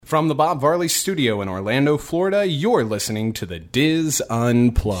From the Bob Varley Studio in Orlando, Florida, you're listening to the Diz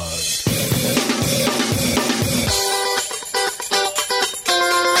Unplugged.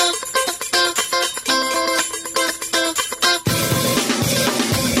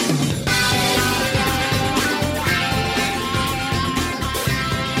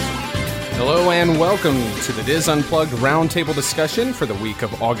 Hello and welcome to the Diz Unplugged Roundtable discussion for the week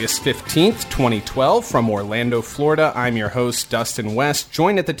of August 15th, 2012. From Orlando, Florida, I'm your host, Dustin West,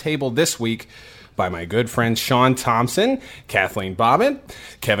 joined at the table this week by my good friends Sean Thompson, Kathleen Bobbitt,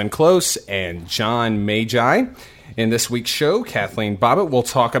 Kevin Close, and John Magi. In this week's show, Kathleen Bobbitt will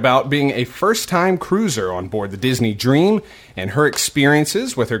talk about being a first-time cruiser on board the Disney Dream and her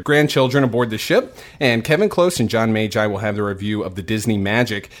experiences with her grandchildren aboard the ship. And Kevin Close and John Magi will have the review of the Disney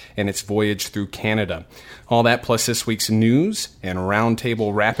Magic and its voyage through Canada. All that plus this week's news and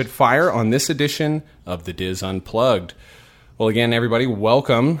roundtable rapid fire on this edition of the Diz Unplugged. Well, again, everybody,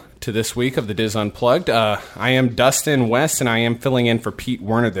 welcome to this week of the Diz Unplugged. I am Dustin West, and I am filling in for Pete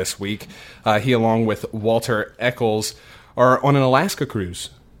Werner this week. He, along with Walter Eccles, are on an Alaska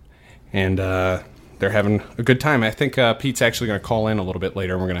cruise, and they're having a good time. I think Pete's actually going to call in a little bit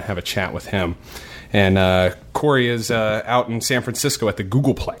later, and we're going to have a chat with him. And Corey is out in San Francisco at the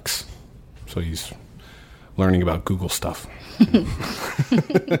Googleplex, so he's learning about Google stuff.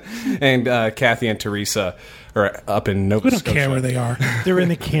 And Kathy and Teresa are up in Nova Scotia. We don't care where they are. They're in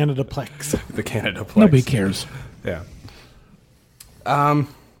the Canadaplex. The Canadaplex. Nobody cares. Yeah.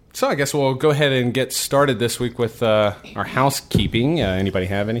 So I guess we'll go ahead and get started this week with our housekeeping. Anybody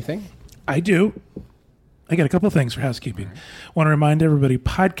have anything? I do. I got a couple of things for housekeeping. Want to remind everybody,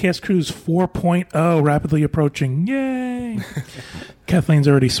 Podcast Cruise 4.0 rapidly approaching. Yay! Kathleen's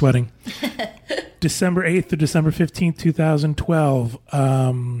already sweating. December 8th to December 15th, 2012.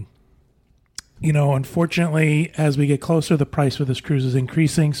 Unfortunately, as we get closer, the price for this cruise is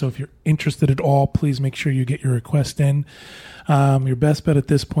increasing. So if you're interested at all, please make sure you get your request in. Your best bet at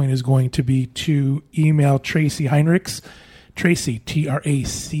this point is going to be to email Tracy Heinrichs, Tracy,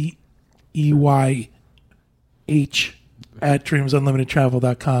 TraceYH, at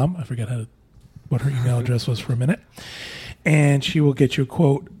dreamsunlimitedtravel.com. I forgot what her email address was for a minute. And she will get you a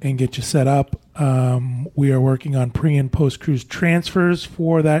quote and get you set up. We are working on pre- and post-cruise transfers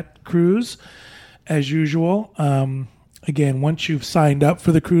for that cruise, as usual. Again, once you've signed up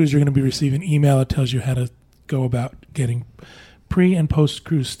for the cruise, you're going to be receiving an email that tells you how to go about getting pre- and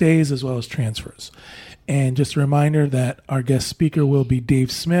post-cruise stays as well as transfers. And just a reminder that our guest speaker will be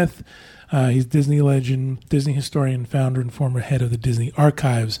Dave Smith. He's Disney legend, Disney historian, founder, and former head of the Disney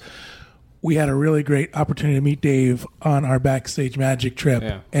Archives. We had a really great opportunity to meet Dave on our Backstage Magic trip.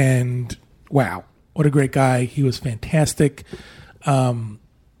 Yeah. And wow, what a great guy. He was fantastic.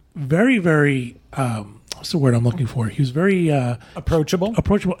 Very, very, what's the word I'm looking for? He was very approachable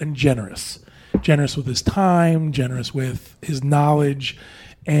and generous. Generous with his time, generous with his knowledge,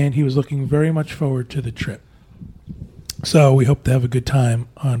 and he was looking very much forward to the trip. So we hope to have a good time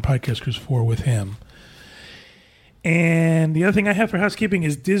on Podcast Cruise 4 with him. And the other thing I have for housekeeping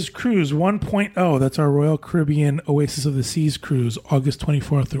is Diz Cruise 1.0. That's our Royal Caribbean Oasis of the Seas cruise, August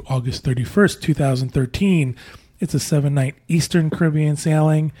 24th through August 31st, 2013. It's a 7-night Eastern Caribbean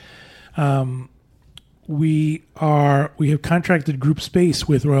sailing. We have contracted group space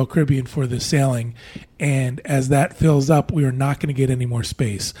with Royal Caribbean for this sailing, and as that fills up, we are not going to get any more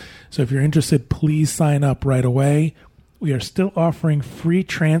space. So if you're interested, please sign up right away. We are still offering free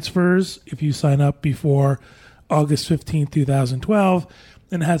transfers if you sign up before August 15th, 2012,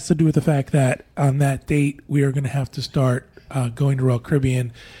 and it has to do with the fact that on that date, we are going to have to start going to Royal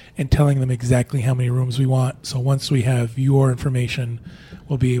Caribbean and telling them exactly how many rooms we want. So once we have your information,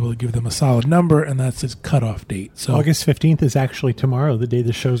 we'll be able to give them a solid number, and that's its cutoff date. So August 15th is actually tomorrow, the day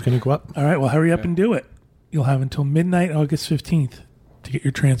the show is going to go up. All right, well, hurry up and do it. You'll have until midnight, August 15th, to get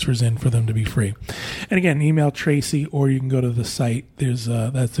your transfers in for them to be free. And again, email Tracy, or you can go to the site. There's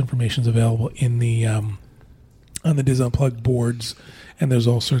that's information's available in the on the Diz Unplugged boards, and there's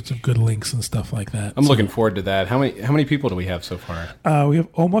all sorts of good links and stuff like that. I'm looking forward to that. How many people do we have so far? We have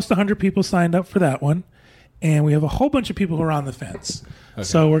almost 100 people signed up for that one, and we have a whole bunch of people who are on the fence. Okay.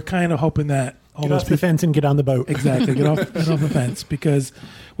 So we're kind of hoping that all get those off the fence and get on the boat. Exactly, get off the fence, because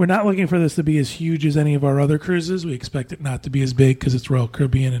we're not looking for this to be as huge as any of our other cruises. We expect it not to be as big because it's Royal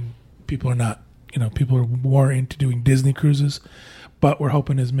Caribbean, and people are more into doing Disney cruises. But we're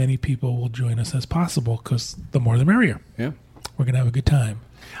hoping as many people will join us as possible, because the more the merrier. Yeah. We're going to have a good time.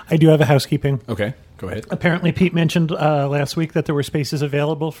 I do have a housekeeping. Okay, go ahead. Apparently, Pete mentioned last week that there were spaces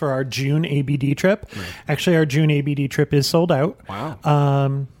available for our June ABD trip. Right. Actually, our June ABD trip is sold out.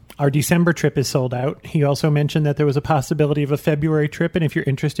 Wow. Our December trip is sold out. He also mentioned that there was a possibility of a February trip, and if you're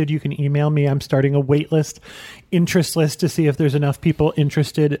interested, you can email me. I'm starting a wait list, interest list to see if there's enough people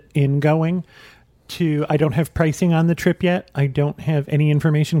interested in going. I don't have pricing on the trip yet. I don't have any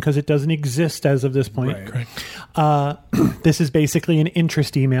information because it doesn't exist as of this point. Right. This is basically an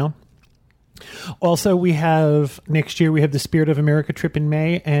interest email. Also, next year we have the Spirit of America trip in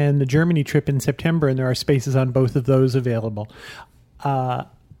May and the Germany trip in September, and there are spaces on both of those available.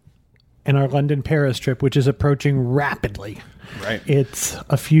 And our London-Paris trip, which is approaching rapidly. Right. It's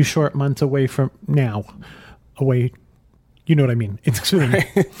a few short months away from now. You know what I mean. It's soon.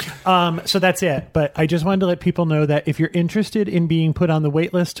 Right. So that's it. But I just wanted to let people know that if you're interested in being put on the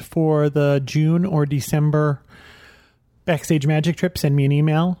wait list for the June or December Backstage Magic trip, send me an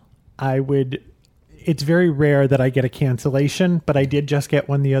email. It's very rare that I get a cancellation, but I did just get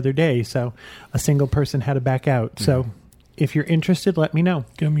one the other day. So a single person had to back out. Mm-hmm. So if you're interested, let me know.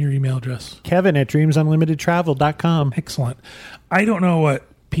 Give me your email address. Kevin@dreamsunlimitedtravel.com. Excellent. I don't know what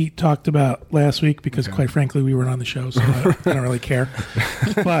Pete talked about last week because, quite frankly, we weren't on the show, so I don't really care.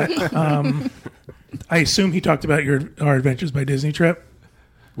 But I assume he talked about our Adventures by Disney trip.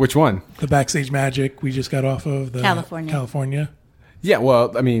 Which one? The Backstage Magic we just got off of. California. Yeah,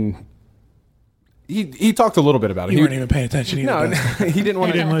 well, I mean, he talked a little bit about it. You weren't even paying attention either. No, he didn't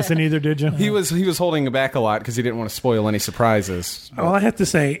want to. You didn't listen either, did you? He was holding back a lot because he didn't want to spoil any surprises. All I have to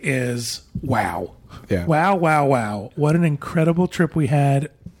say is, wow. Yeah. Wow. What an incredible trip we had.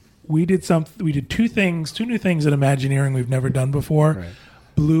 We did two new things at Imagineering we've never done before. Right.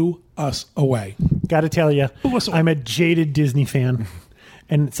 Blew us away. Got to tell you, I'm a jaded Disney fan.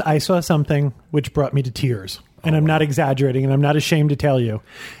 And I saw something which brought me to tears. And I'm not exaggerating, and I'm not ashamed to tell you.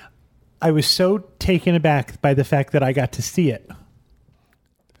 I was so taken aback by the fact that I got to see it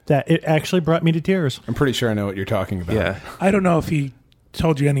that it actually brought me to tears. I'm pretty sure I know what you're talking about. Yeah. I don't know if he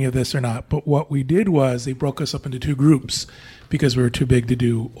told you any of this or not, but what we did was they broke us up into two groups because we were too big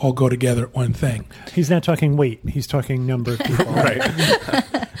to all go together at one thing. He's not talking weight. He's talking number of people. Right.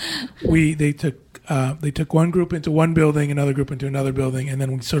 They took one group into one building, another group into another building, and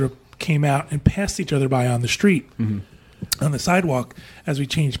then we sort of came out and passed each other by on the street, on the sidewalk, as we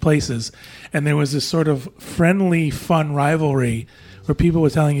changed places. And there was this sort of friendly, fun rivalry where people were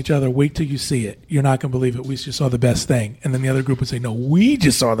telling each other, wait till you see it. You're not going to believe it. We just saw the best thing. And then the other group would say, no, we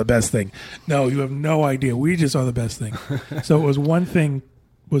just saw the best thing. No, you have no idea. We just saw the best thing. So it was one thing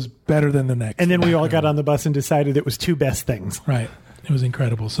was better than the next. And then we all got on the bus and decided it was two best things. Right. It was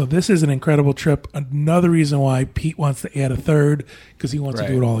incredible. So this is an incredible trip. Another reason why Pete wants to add a third, because he wants to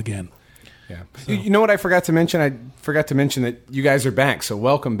do it all again. Yeah. So. You know what I forgot to mention? I forgot to mention that you guys are back. So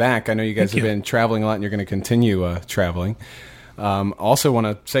welcome back. I know you guys have been traveling a lot and you're going to continue traveling. Also want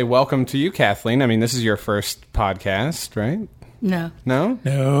to say welcome to you, Kathleen. I mean, this is your first podcast, right? No. No?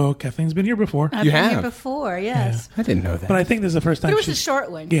 No, Kathleen's been here before. I've been here before, yes. Yeah. I didn't know that. But I think this is the first time. But it was a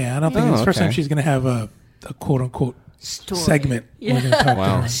short one. Yeah, I don't think it's the first time she's going to have a quote-unquote segment. Yeah. We're going to talk to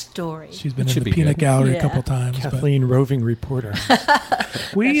her. A story. She's been in the peanut gallery a couple times. Kathleen, roving reporter.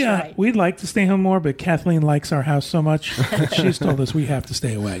 We'd like to stay home more, but Kathleen likes our house so much that she's told us we have to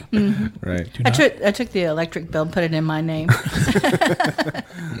stay away. Mm-hmm. Right. I took the electric bill and put it in my name.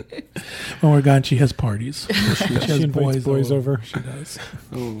 When we're gone, she has parties. She has boys over. She does.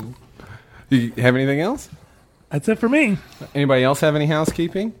 Ooh. Do you have anything else? That's it for me. Anybody else have any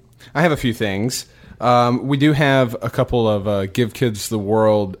housekeeping? I have a few things. We do have a couple of Give Kids the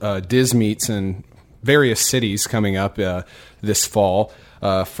World Diz meets in various cities coming up this fall.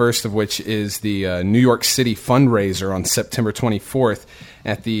 First of which is the New York City fundraiser on September 24th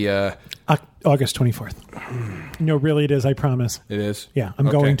at the... August 24th. No, really it is, I promise. It is? Yeah, I'm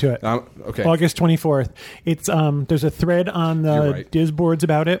going to it. Okay. August 24th. It's there's a thread on the Diz boards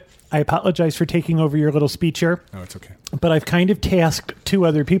about it. I apologize for taking over your little speech here. Oh, it's okay. But I've kind of tasked two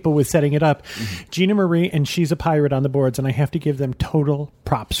other people with setting it up. Mm-hmm. Gina Marie and She's a Pirate on the boards, and I have to give them total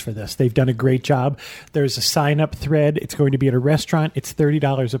props for this. They've done a great job. There's a sign-up thread. It's going to be at a restaurant. It's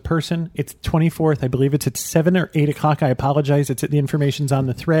 $30 a person. It's 24th. I believe it's at 7 or 8 o'clock. I apologize. The information's on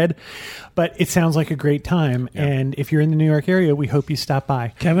the thread. But it sounds like a great time. Yeah. And if you're in the New York area, we hope you stop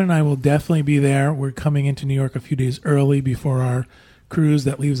by. Kevin and I will definitely be there. We're coming into New York a few days early before our cruise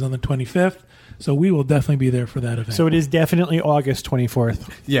that leaves on the 25th. So we will definitely be there for that event. So it is definitely August 24th.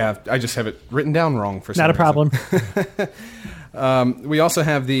 Yeah, I just have it written down wrong for some Not a problem. We also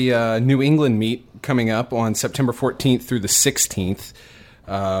have the New England meet coming up on September 14th through the 16th.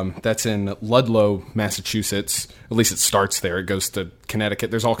 That's in Ludlow, Massachusetts. At least it starts there. It goes to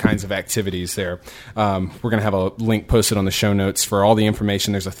Connecticut. There's all kinds of activities there. We're going to have a link posted on the show notes for all the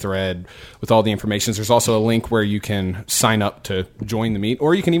information. There's a thread with all the information. There's also a link where you can sign up to join the meet,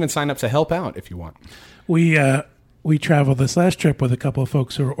 or you can even sign up to help out if you want. We traveled this last trip with a couple of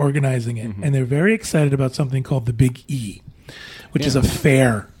folks who are organizing it, and they're very excited about something called the Big E, which is a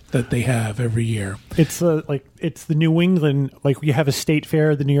fair that they have every year. It's it's the New England, like you have a state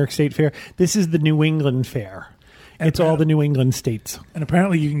fair, the New York State Fair. This is the New England Fair. It's all the New England states. And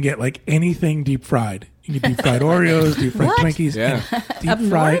apparently you can get like anything deep fried. You can get deep fried Oreos, deep fried Twinkies,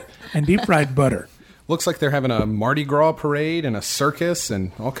 and deep fried butter. Looks like they're having a Mardi Gras parade and a circus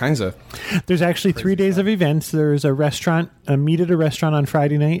and all kinds of... There's actually 3 days of events. There's a restaurant, a meet at a restaurant on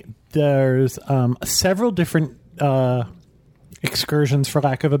Friday night. There's several different excursions, for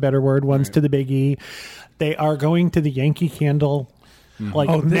lack of a better word. One's to the Big E. They are going to the Yankee Candle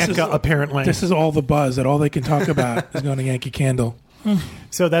Mecca, apparently. This is all the buzz that all they can talk about is going to Yankee Candle.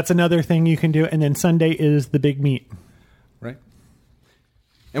 So that's another thing you can do. And then Sunday is the big meet. Right.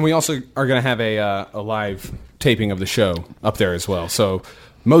 And we also are going to have a live taping of the show up there as well. So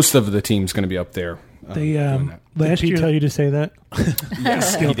most of the team's going to be up there. Last year, tell you to say that?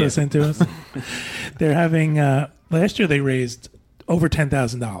 Yes, guilt us into us. They're having last year they raised over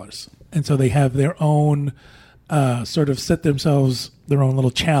 $10,000, and so they have their own sort of set themselves their own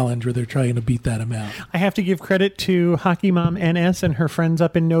little challenge where they're trying to beat that amount. I have to give credit to Hockey Mom NS and her friends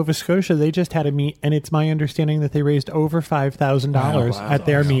up in Nova Scotia. They just had a meet, and it's my understanding that they raised over $5,000 at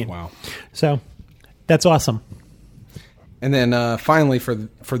their meet. Wow. So that's awesome. And then finally,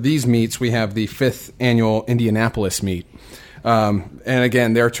 for these meets, we have the 5th annual Indianapolis meet. And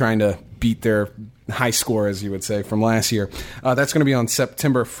again, they're trying to beat their high score, as you would say, from last year. That's going to be on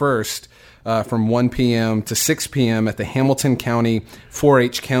September 1st from 1 p.m. to 6 p.m. at the Hamilton County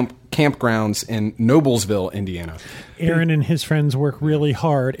 4-H campgrounds in Noblesville, Indiana. Aaron and his friends work really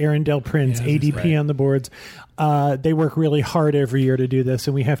hard. Aaron Del Prince, ADP on the boards. They work really hard every year to do this,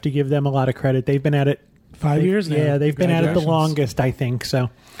 and we have to give them a lot of credit. They've been at it 5 years now. Yeah, they've been at it the longest, I think. So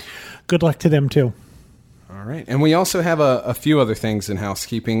good luck to them, too. All right. And we also have a few other things in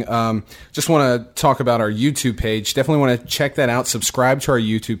housekeeping. Just want to talk about our YouTube page. Definitely want to check that out. Subscribe to our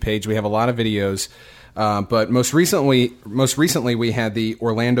YouTube page. We have a lot of videos. But most recently, we had the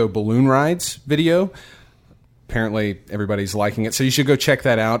Orlando Balloon Rides video. Apparently, everybody's liking it. So you should go check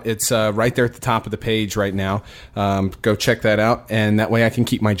that out. It's right there at the top of the page right now. Go check that out. And that way I can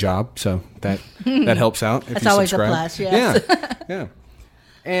keep my job. So that helps out. That's always subscribe. A plus, yes. Yeah.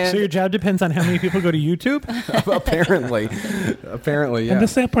 And so your job depends on how many people go to YouTube? Apparently, yeah. And the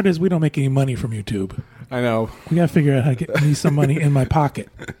sad part is we don't make any money from YouTube. I know. We got to figure out how to get me some money in my pocket.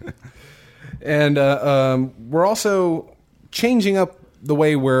 And we're also changing up the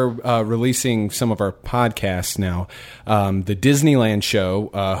way we're releasing some of our podcasts now. The Disneyland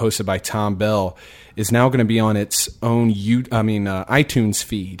show, hosted by Tom Bell, is now going to be on its own iTunes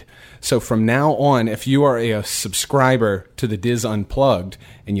feed. So from now on, if you are a subscriber to the Diz Unplugged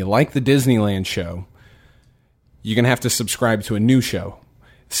and you like the Disneyland show, you're going to have to subscribe to a new show.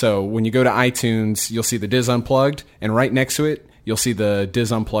 So when you go to iTunes, you'll see the Diz Unplugged, and right next to it, you'll see the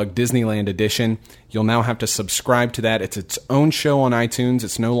Diz Unplugged Disneyland Edition. You'll now have to subscribe to that. It's its own show on iTunes.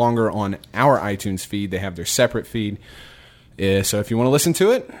 It's no longer on our iTunes feed. They have their separate feed. So if you want to listen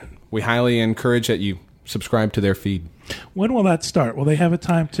to it, we highly encourage that you subscribe to their feed. When will that start? Will they have a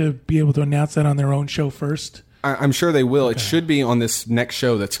time to be able to announce that on their own show first? I'm sure they will. Okay. It should be on this next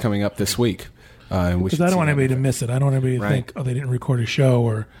show that's coming up this week. Because I don't want anybody to miss it. I don't want anybody to think, they didn't record a show,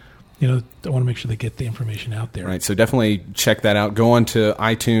 or I want to make sure they get the information out there. Right. So definitely check that out. Go on to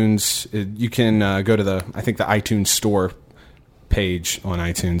iTunes. You can go to the iTunes store page on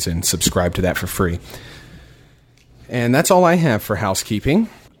iTunes and subscribe to that for free. And that's all I have for housekeeping.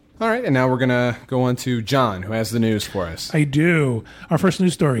 All right, and now we're going to go on to John, who has the news for us. I do. Our first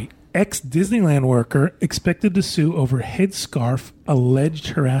news story. Ex-Disneyland worker expected to sue over headscarf alleged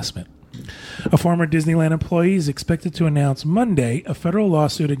harassment. A former Disneyland employee is expected to announce Monday a federal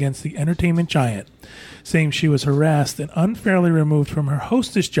lawsuit against the entertainment giant, saying she was harassed and unfairly removed from her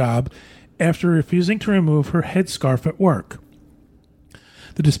hostess job after refusing to remove her headscarf at work.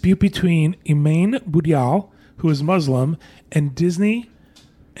 The dispute between Iman Budial, who is Muslim, and Disney,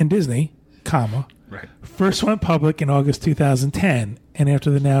 first went public in August 2010, and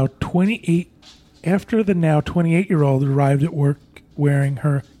after the now 28-year-old arrived at work wearing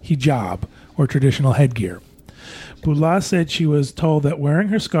her hijab, or traditional headgear. Budial said she was told that wearing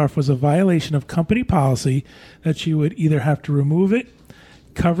her scarf was a violation of company policy, that she would either have to remove it,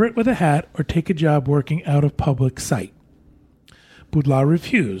 cover it with a hat, or take a job working out of public sight. Boudlau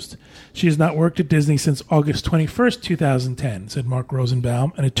refused. She has not worked at Disney since August 21st, 2010, said Mark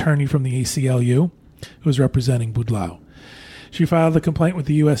Rosenbaum, an attorney from the ACLU who was representing Boudlau. She filed a complaint with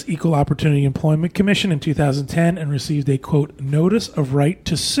the U.S. Equal Opportunity Employment Commission in 2010 and received a, quote, notice of right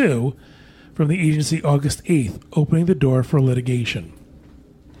to sue from the agency August 8th, opening the door for litigation.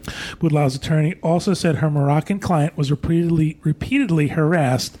 Boudlau's attorney also said her Moroccan client was repeatedly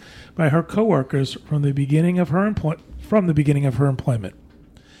harassed by her coworkers from the beginning of her employment.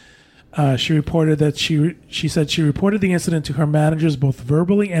 She reported that she said she reported the incident to her managers both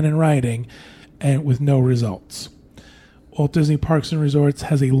verbally and in writing, and with no results. Walt Disney Parks and Resorts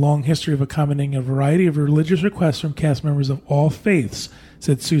has a long history of accommodating a variety of religious requests from cast members of all faiths,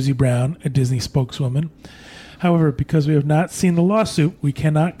 said Susie Brown, a Disney spokeswoman. However, because we have not seen the lawsuit, we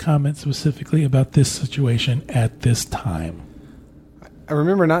cannot comment specifically about this situation at this time. I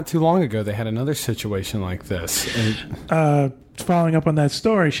remember not too long ago they had another situation like this. And following up on that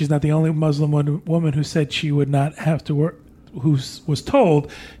story, she's not the only Muslim woman who said she would not have to work, who was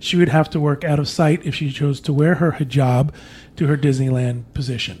told she would have to work out of sight if she chose to wear her hijab to her Disneyland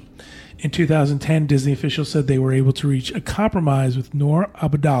position. In 2010, Disney officials said they were able to reach a compromise with Noor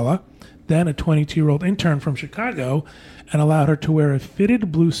Abdallah, then a 22-year-old intern from Chicago, and allowed her to wear a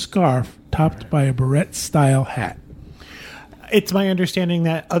fitted blue scarf topped by a beret-style hat. It's my understanding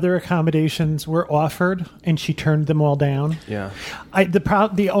that other accommodations were offered, and she turned them all down. Yeah.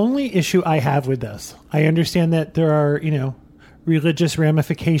 The only issue I have with this, I understand that there are, religious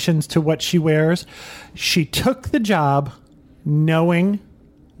ramifications to what she wears. She took the job knowing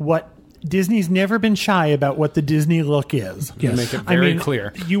what Disney's never been shy about what the Disney look is. yes. Make it very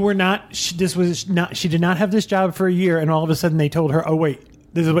clear. You were not. She did not have this job for a year, and all of a sudden they told her, "Oh wait,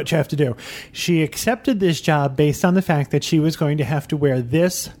 this is what you have to do." She accepted this job based on the fact that she was going to have to wear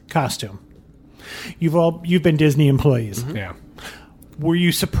this costume. You've been Disney employees. Mm-hmm. Yeah. Were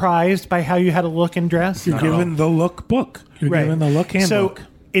you surprised by how you had to look and dress? You're given the look book. You're given the look handbook. So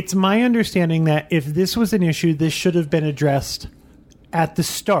it's my understanding that if this was an issue, this should have been addressed at the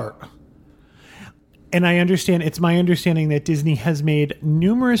start. And it's my understanding that Disney has made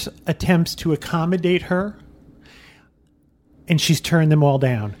numerous attempts to accommodate her, and she's turned them all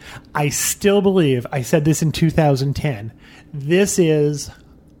down. I still believe, I said this in 2010, this is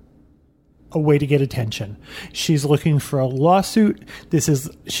a way to get attention. She's looking for a lawsuit.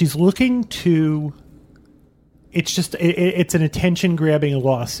 She's looking to, it's an attention-grabbing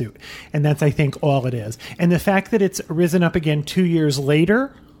lawsuit. And that's, I think, all it is. And the fact that it's risen up again 2 years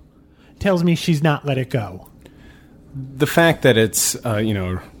later tells me she's not let it go. The fact that it's,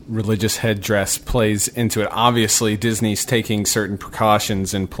 religious headdress plays into it. Obviously, Disney's taking certain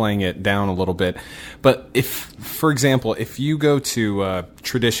precautions and playing it down a little bit. But for example, if you go to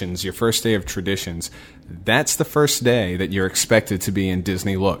Traditions, your first day of Traditions, that's the first day that you're expected to be in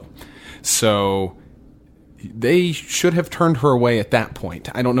Disney look. So they should have turned her away at that point.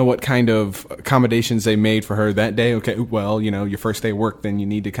 I don't know what kind of accommodations they made for her that day. Okay, well, your first day of work, then you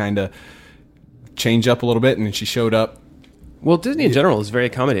need to kind of change up a little bit. And then she showed up. Well, Disney in general is very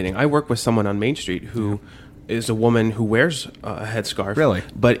accommodating. I work with someone on Main Street who is a woman who wears a headscarf. Really?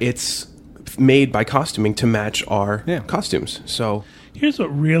 But it's made by costuming to match our costumes. So here's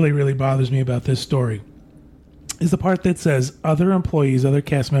what really, really bothers me about this story is the part that says other employees, other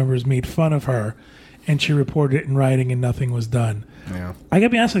cast members made fun of her, and she reported it in writing and nothing was done. Yeah. I got to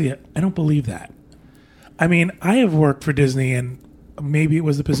be honest with you, I don't believe that. I mean, I have worked for Disney, and maybe it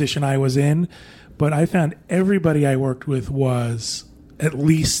was the position I was in, but I found everybody I worked with was, at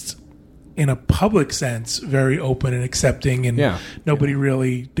least in a public sense, very open and accepting, and nobody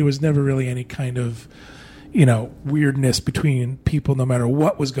really, there was never really any kind of, weirdness between people no matter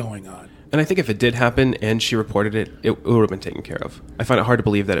what was going on. And I think if it did happen and she reported it, it would have been taken care of. I find it hard to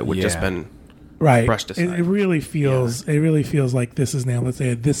believe that it would just been brushed aside. It really feels like this is now, let's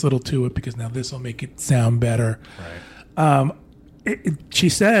add this little to it because now this will make it sound better. Right. She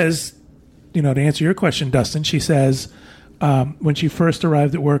says, to answer your question, Dustin, she says when she first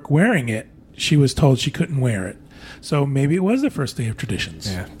arrived at work wearing it, she was told she couldn't wear it. So maybe it was the first day of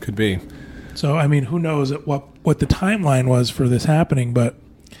Traditions. Yeah, could be. So, I mean, who knows what the timeline was for this happening, but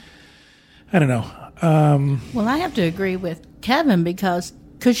I don't know. Well, I have to agree with Kevin because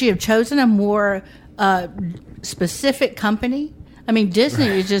could she have chosen a more specific company? I mean, Disney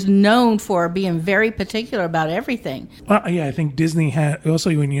is just known for being very particular about everything. Well, yeah, I think Disney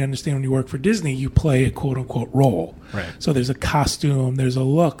also, when you understand when you work for Disney, you play a quote-unquote role. Right. So there's a costume, there's a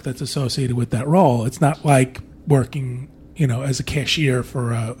look that's associated with that role. It's not like working, as a cashier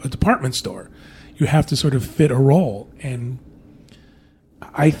for a department store. You have to sort of fit a role, and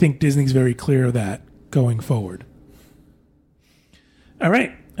I think Disney's very clear of that going forward. All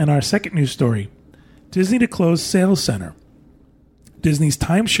right. And our second news story, Disney to close sales center. Disney's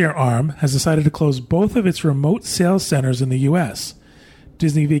timeshare arm has decided to close both of its remote sales centers in the U.S.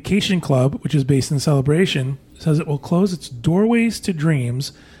 Disney Vacation Club, which is based in Celebration, says it will close its Doorways to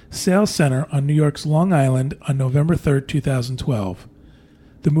Dreams sales center on New York's Long Island on November 3rd, 2012.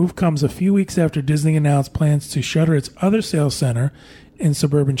 The move comes a few weeks after Disney announced plans to shutter its other sales center in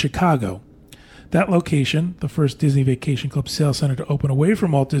suburban Chicago. That location, the first Disney Vacation Club sales center to open away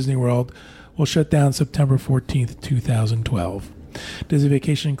from Walt Disney World, will shut down September 14th, 2012. Disney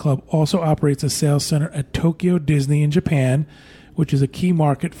Vacation Club also operates a sales center at Tokyo Disney in Japan, which is a key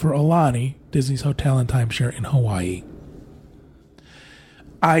market for Aulani, Disney's hotel and timeshare in Hawaii.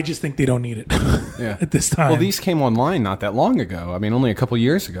 I just think they don't need it at this time. Well, these came online not that long ago. I mean, only a couple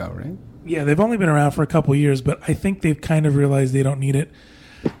years ago, right? Yeah, they've only been around for a couple years, but I think they've kind of realized they don't need it.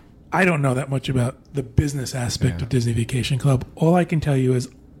 I don't know that much about the business aspect of Disney Vacation Club. All I can tell you is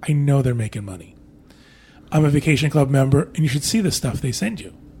I know they're making money. I'm a Vacation Club member, and you should see the stuff they send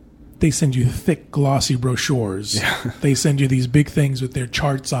you. They send you thick, glossy brochures. Yeah. They send you these big things with their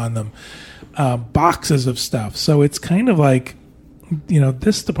charts on them, boxes of stuff. So it's kind of like,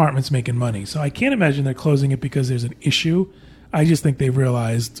 this department's making money. So I can't imagine they're closing it because there's an issue. I just think they've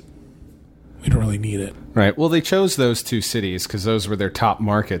realized we don't really need it. Right. Well, they chose those two cities because those were their top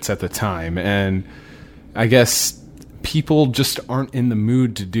markets at the time. And I guess people just aren't in the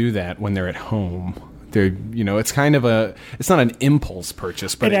mood to do that when they're at home. They're, it's kind of it's not an impulse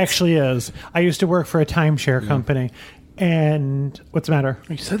purchase, but it actually is. I used to work for a timeshare company. And what's the matter?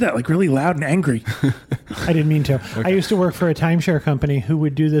 You said that like really loud and angry. I didn't mean to. Okay. I used to work for a timeshare company who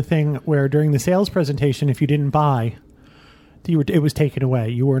would do the thing where during the sales presentation, if you didn't buy, it was taken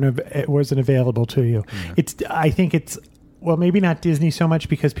away. It wasn't available to you. Yeah. I think it's, well, maybe not Disney so much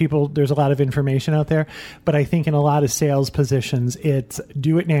because there's a lot of information out there, but I think in a lot of sales positions, it's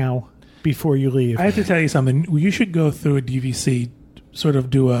do it now before you leave. I have to tell you something. You should go through a DVC, sort of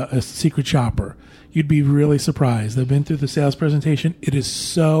do a secret shopper. You'd be really surprised. I've been through the sales presentation. It is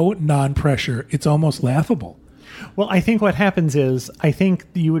so non-pressure. It's almost laughable. Well, I think what happens is, I think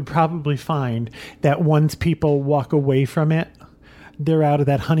you would probably find that once people walk away from it, they're out of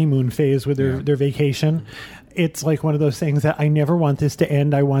that honeymoon phase with their vacation. It's like one of those things that I never want this to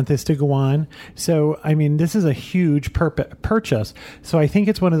end. I want this to go on. So, I mean, this is a huge purchase. So I think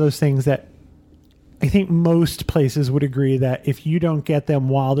it's one of those things that I think most places would agree that if you don't get them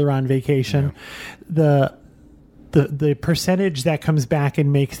while they're on vacation, the percentage that comes back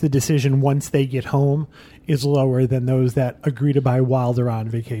and makes the decision once they get home is lower than those that agree to buy while they're on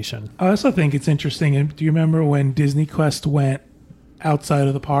vacation. I also think it's interesting. And do you remember when Disney Quest went outside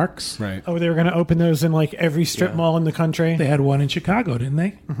of the parks? Right. Oh, they were going to open those in like every strip mall in the country? They had one in Chicago, didn't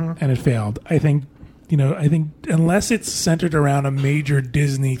they? Mm-hmm. And it failed. I think unless it's centered around a major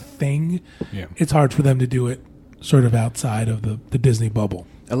Disney thing, it's hard for them to do it sort of outside of the Disney bubble.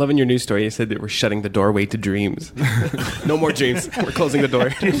 I love in your news story you said they were shutting the doorway to dreams. No more dreams. We're closing the door.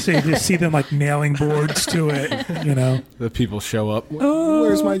 You see them like nailing boards to it, The people show up. Oh,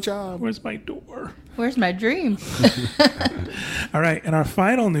 where's my job? Where's my door? Where's my dream? All right, and our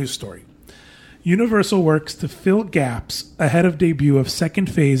final news story. Universal works to fill gaps ahead of debut of second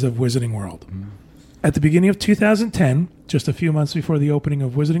phase of Wizarding World. At the beginning of 2010, just a few months before the opening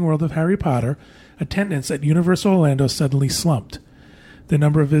of Wizarding World of Harry Potter, attendance at Universal Orlando suddenly slumped. The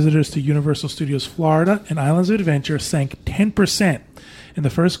number of visitors to Universal Studios Florida and Islands of Adventure sank 10% in the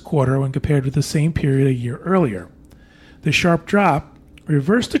first quarter when compared with the same period a year earlier. The sharp drop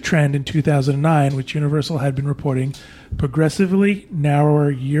reversed a trend in 2009, which Universal had been reporting progressively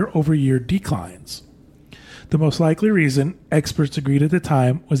narrower year-over-year declines. The most likely reason, experts agreed at the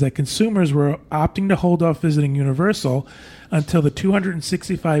time, was that consumers were opting to hold off visiting Universal until the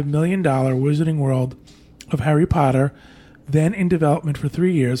 $265 million Wizarding World of Harry Potter, then in development for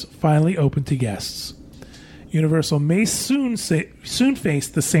 3 years, finally opened to guests. Universal may soon face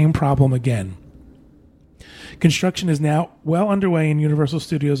the same problem again. Construction is now well underway in Universal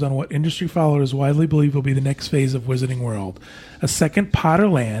Studios on what industry followers widely believe will be the next phase of Wizarding World, a second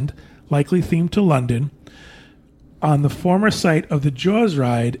Potterland, likely themed to London, on the former site of the Jaws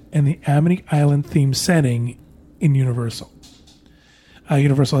ride and the Amity Island themed setting in Universal.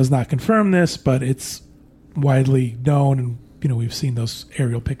 Universal has not confirmed this, but it's widely known, and we've seen those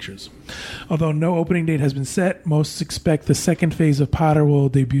aerial pictures. Although no opening date has been set, most expect the second phase of Potter will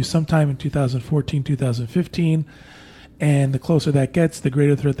debut sometime in 2014-2015, and the closer that gets, the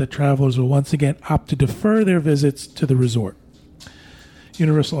greater threat that travelers will once again opt to defer their visits to the resort.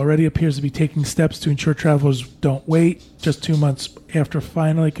 Universal already appears to be taking steps to ensure travelers don't wait. Just 2 months after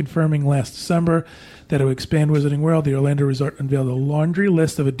finally confirming last December that it would expand Wizarding World, the Orlando Resort unveiled a laundry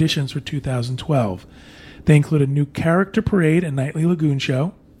list of additions for 2012. They include a new character parade and nightly lagoon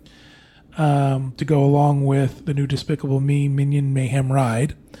show to go along with the new Despicable Me Minion Mayhem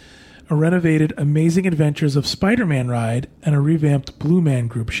ride, a renovated Amazing Adventures of Spider-Man ride, and a revamped Blue Man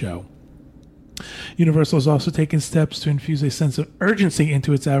Group show. Universal has also taken steps to infuse a sense of urgency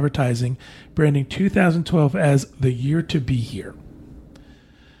into its advertising, branding 2012 as the year to be here.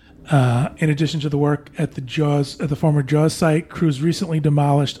 In addition to the work at the former Jaws site, crews recently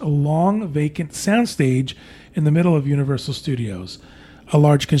demolished a long vacant soundstage in the middle of Universal Studios. A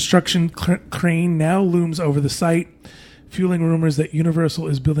large construction crane now looms over the site, fueling rumors that Universal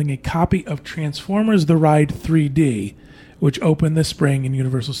is building a copy of Transformers: The Ride 3D, which opened this spring in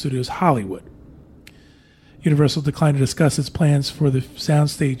Universal Studios Hollywood. Universal declined to discuss its plans for the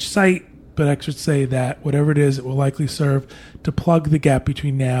soundstage site, but experts say that whatever it is, it will likely serve to plug the gap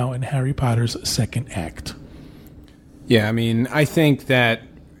between now and Harry Potter's second act. Yeah, I mean, I think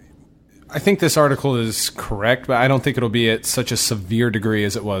this article is correct, but I don't think it'll be at such a severe degree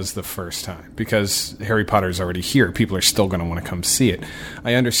as it was the first time, because Harry Potter's already here. People are still going to want to come see it.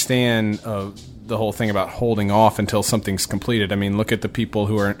 I understand the whole thing about holding off until something's completed. I mean, look at the people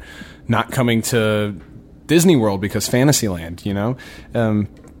who are not coming to Disney World because Fantasyland,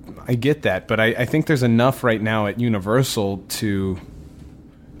 I get that, but I think there's enough right now at Universal to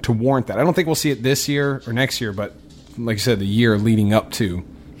warrant that. I don't think we'll see it this year or next year, but like you said, the year leading up to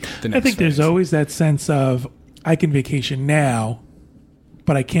the next I think phase. There's always that sense of, I can vacation now,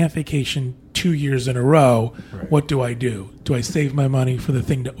 but I can't vacation 2 years in a row. Right. What do I do? Do I save my money for the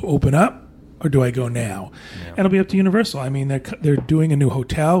thing to open up, or do I go now? Yeah. And it'll be up to Universal. I mean, they're doing a new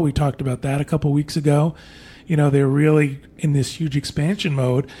hotel. We talked about that a couple weeks ago. They're really in this huge expansion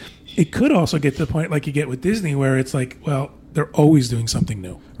mode. It could also get to the point like you get with Disney where it's like, well, they're always doing something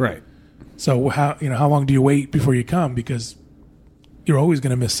new. Right. So how long do you wait before you come? Because you're always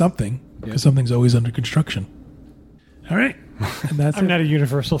going to miss something because something's always under construction. All right. And that's I'm not a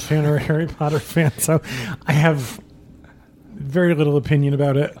Universal fan or a Harry Potter fan, so I have very little opinion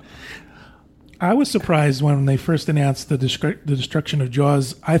about it. I was surprised when they first announced the destruction of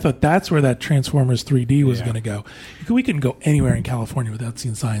Jaws. I thought that's where that Transformers 3D was going to go. We couldn't go anywhere in California without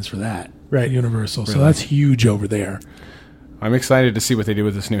seeing signs for that. Right. At Universal. Really? So that's huge over there. I'm excited to see what they do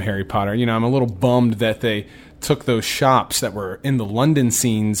with this new Harry Potter. I'm a little bummed that they took those shops that were in the London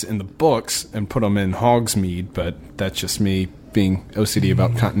scenes in the books and put them in Hogsmeade, but that's just me being OCD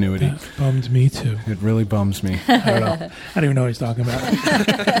about continuity. That bummed me too. It really bums me. I don't know. I don't even know what he's talking about.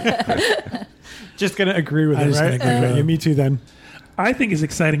 Just going to agree with it, right? Yeah, me too then. I think is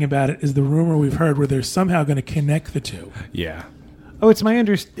exciting about it is the rumor we've heard where they're somehow going to connect the two. Yeah. Oh,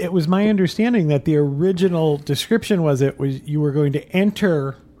 it was my understanding that the original description was you were going to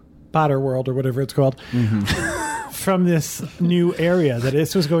enter Potter World or whatever it's called from this new area, that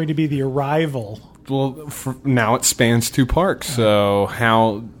this was going to be the arrival. Well, now it spans 2 parks, so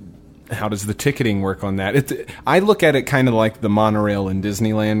how does the ticketing work on that? I look at it kind of like the monorail in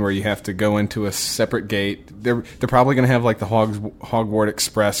Disneyland, where you have to go into a separate gate. They're probably going to have like the Hogwarts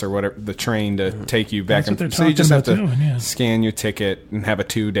Express or whatever, the train to take you back. So you just have to scan your ticket and have a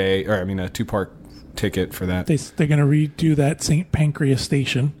 2-park ticket for that. They're going to redo that St. Pancras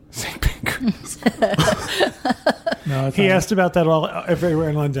station. St. Pancras. No, he asked about that everywhere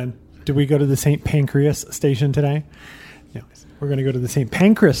in London. Did we go to the St. Pancras station today? No. We're going to go to the St.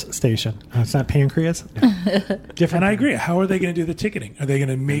 Pancras station. It's not Pancras. Different. And I agree. How are they going to do the ticketing? Are they going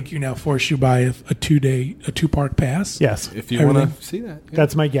to make you now force you buy a 2-park pass? Yes. If you want to see that. Yeah.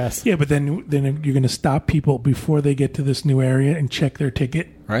 That's my guess. Yeah, but then you're going to stop people before they get to this new area and check their ticket?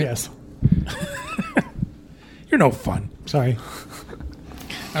 Right? Yes. You're no fun. Sorry.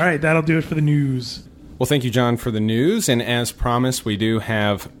 All right, that'll do it for the news. Well, thank you, John, for the news. And as promised, we do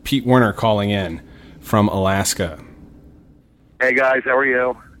have Pete Werner calling in from Alaska. Hey, guys, how are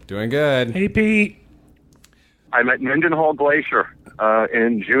you? Doing good. Hey, Pete. I'm at Mendenhall Glacier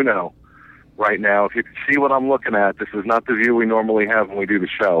in Juneau right now. If you can see what I'm looking at, this is not the view we normally have when we do the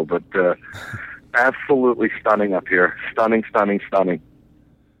show, but absolutely stunning up here. Stunning, stunning, stunning.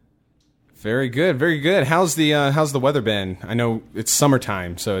 Very good, very good. How's the weather been? I know it's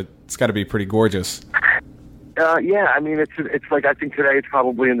summertime, so it's got to be pretty gorgeous. Yeah, I mean, it's like, I think today it's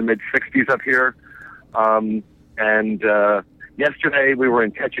probably in the mid-60s up here. And yesterday we were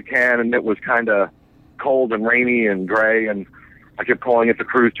in Ketchikan, and it was kind of cold and rainy and gray, and I kept calling it the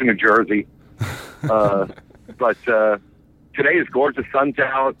cruise to New Jersey. But today is gorgeous. Sun's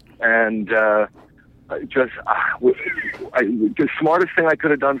out, and the smartest thing I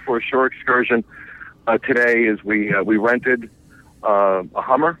could have done for a shore excursion today is we rented a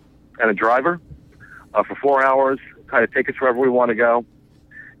Hummer and a driver for 4 hours, kind of take us wherever we want to go.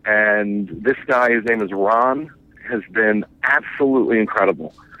 And this guy, his name is Ron, has been absolutely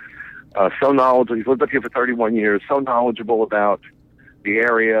incredible. So knowledgeable. He's lived up here for 31 years, so knowledgeable about the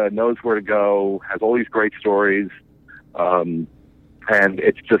area, knows where to go, has all these great stories. And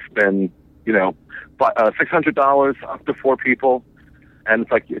it's just been, $600 up to 4 people. And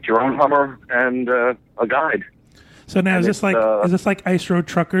it's like, it's your own Hummer and a guide. So now, is this like Ice Road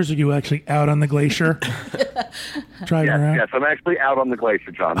Truckers? Are you actually out on the glacier driving around? Yes, I'm actually out on the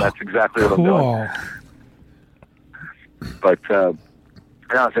glacier, John. That's exactly what I'm doing. But no,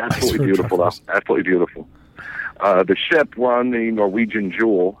 it's absolutely beautiful, though. Absolutely beautiful. The ship, we're on the Norwegian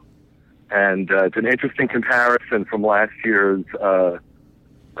Jewel, and it's an interesting comparison from last year's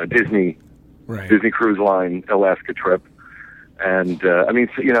Disney Cruise Line Alaska trip. And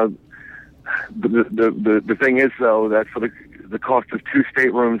the thing is, though, that for the cost of 2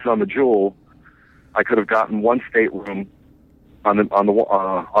 staterooms on the Jewel, I could have gotten 1 stateroom on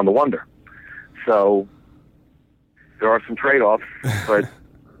the Wonder. So there are some trade-offs, but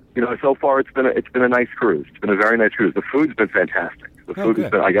so far it's been a nice cruise. It's been a very nice cruise. The food's been fantastic. The food has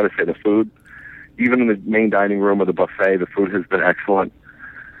been, I got to say, the food, even in the main dining room or the buffet, the food has been excellent,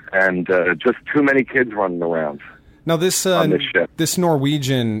 and just too many kids running around. Now, this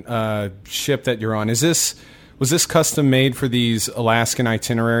Norwegian ship that you're on, was this custom made for these Alaskan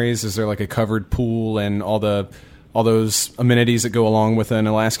itineraries? Is there like a covered pool and all those amenities that go along with an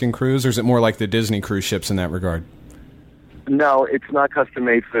Alaskan cruise, or is it more like the Disney cruise ships in that regard? No, it's not custom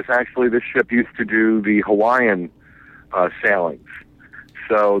made for this. Actually, this ship used to do the Hawaiian sailings,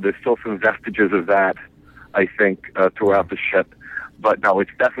 so there's still some vestiges of that, I think, throughout the ship. But no, it's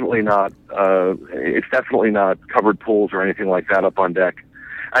definitely not. It's definitely not covered pools or anything like that up on deck.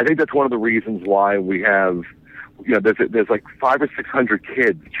 I think that's one of the reasons why we have, there's like 500 or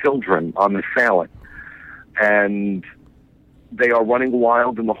 600 children on the sailing, and they are running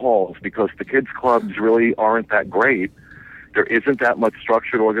wild in the halls because the kids' clubs really aren't that great. There isn't that much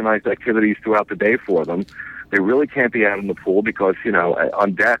structured, organized activities throughout the day for them. They really can't be out in the pool because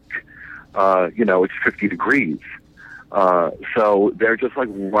on deck, it's 50 degrees. So they're just like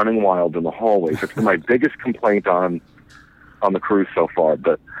running wild in the hallways. It's been my biggest complaint on the cruise so far.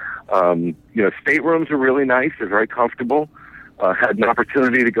 But, staterooms are really nice. They're very comfortable. Had an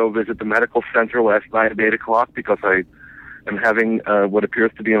opportunity to go visit the medical center last night at 8:00 because I am having what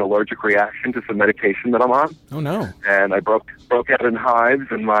appears to be an allergic reaction to some medication that I'm on. Oh, no. And I broke out in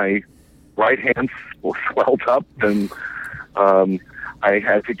hives, and my right hand swelled up, and I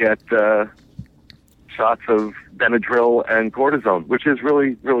had to get shots of Benadryl and cortisone, which is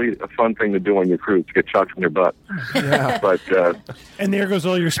really, really a fun thing to do on your cruise, to get shots in your butt. Yeah. But and there goes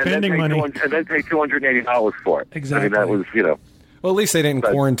all your spending money. And then pay $280 for it. Exactly. I mean, that was, Well, at least they didn't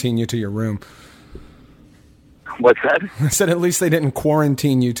quarantine you to your room. What's that? I said at least they didn't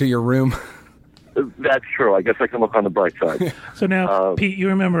quarantine you to your room. That's true. I guess I can look on the bright side. So now, Pete, you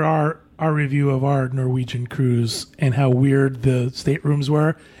remember our review of our Norwegian cruise and how weird the staterooms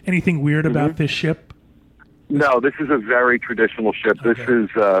were? Anything weird about this ship? No, this is a very traditional ship. Okay. This is,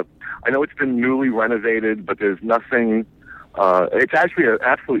 I know it's been newly renovated, but there's nothing, it's actually an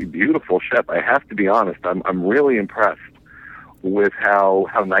absolutely beautiful ship. I have to be honest. I'm really impressed with how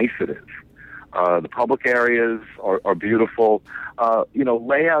nice it is. The public areas are beautiful.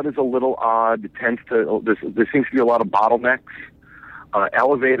 Layout is a little odd. It tends to, there seems to be a lot of bottlenecks.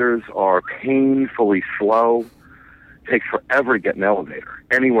 Elevators are painfully slow. It takes forever to get an elevator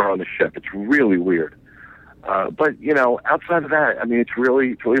anywhere on the ship. It's really weird. But outside of that, I mean, it's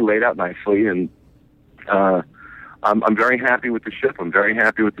really laid out nicely, and I'm very happy with the ship. I'm very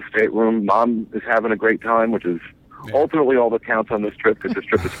happy with the stateroom. Mom is having a great time, which is ultimately all that counts on this trip, because this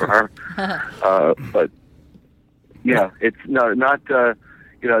trip is for her. But yeah, it's not. I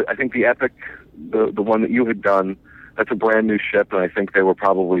think the Epic, the one that you had done, that's a brand new ship, and I think they were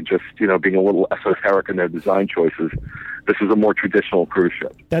probably just being a little esoteric in their design choices. This is a more traditional cruise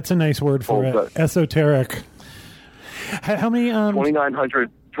ship. That's a nice word for it. Esoteric. How many?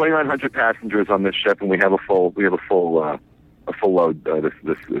 2,900 passengers on this ship, and we have a full load this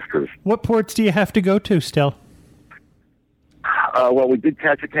cruise. What ports do you have to go to still? Well, we did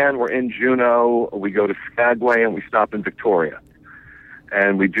Ketchikan. We're in Juneau. We go to Skagway, and we stop in Victoria.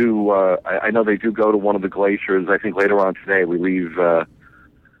 And we do. I know they do go to one of the glaciers. I think later on today we leave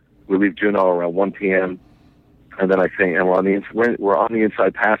Juneau around 1 p.m. And then we're on the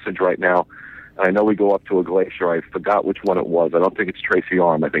Inside Passage right now. I know we go up to a glacier. I forgot which one it was. I don't think it's Tracy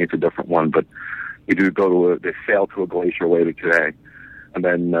Arm. I think it's a different one. But We do go to they sail to a glacier later today, and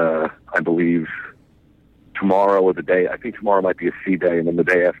then I believe tomorrow or I think tomorrow might be a sea day, and then the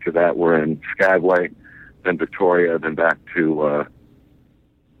day after that we're in Skagway, then Victoria, then back to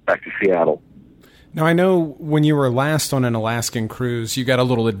Seattle. Now, I know when you were last on an Alaskan cruise, you got a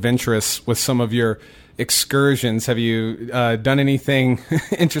little adventurous with some of your excursions. Have you done anything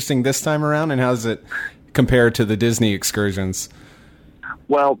interesting this time around, and how does it compare to the Disney excursions?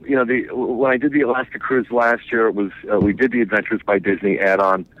 Well, when I did the Alaska cruise last year, it was we did the Adventures by Disney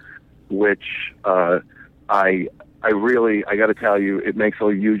add-on, which I got to tell you, it makes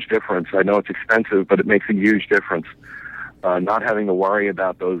a huge difference. I know it's expensive, but it makes a huge difference. Not having to worry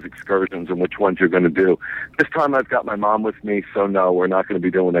about those excursions and which ones you're going to do. This time I've got my mom with me, so no, we're not going to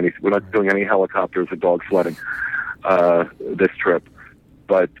be doing we're not doing any helicopters or dog sledding this trip.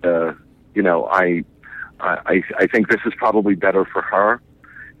 But I think this is probably better for her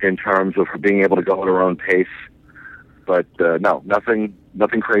in terms of her being able to go at her own pace. But no, nothing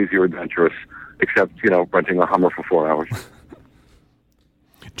crazy or adventurous except renting a Hummer for 4 hours.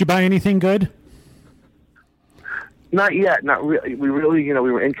 Did you buy anything good? Not yet. Not really. We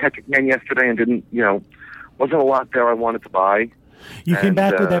were in Ketchikan yesterday and didn't, wasn't a lot there I wanted to buy. You came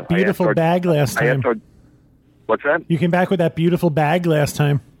back with that beautiful bag last time. What's that? You came back with that beautiful bag last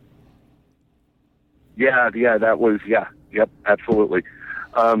time. Yeah, that was, yep, absolutely.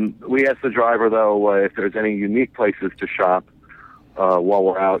 We asked the driver, though, if there's any unique places to shop while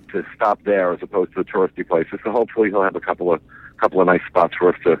we're out, to stop there as opposed to the touristy places. So hopefully he'll have a couple of nice spots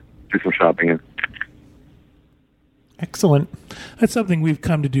for us to do some shopping in. Excellent. That's something we've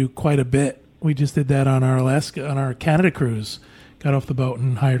come to do quite a bit. We just did that on our Canada cruise. Got off the boat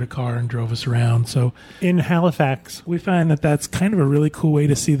and hired a car and drove us around. So in Halifax, we find that that's kind of a really cool way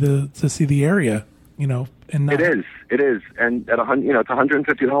to see the area. And it is, and at it's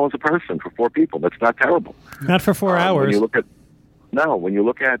 $150 a person for 4 people. That's not terrible. Not for 4 hours. When you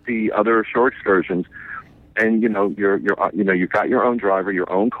look at the other shore excursions, and you've got your own driver, your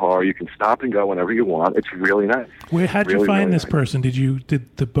own car. You can stop and go whenever you want. It's really nice. How'd you find this person?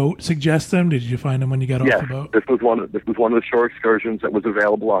 Did the boat suggest them? Did you find them when you got off the boat? This was one of the shore excursions that was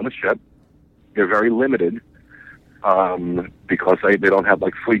available on the ship. They're very limited because they don't have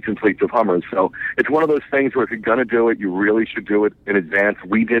like fleets and fleets of Hummers. So it's one of those things where if you're going to do it, you really should do it in advance.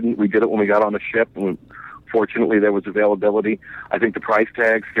 We didn't. We did it when we got on the ship. And fortunately, there was availability. I think the price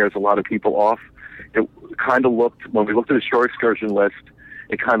tag scares a lot of people off. It kind of looked, when we looked at the shore excursion list,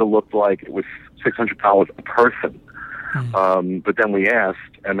 it kind of looked like it was $600 a person. But then we asked,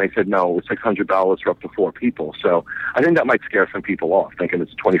 and they said, no, it was $600 for up to 4 people. So I think that might scare some people off, thinking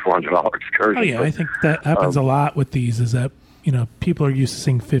it's a $2,400 excursion. Oh, yeah, but, I think that happens a lot with these, is that, people are used to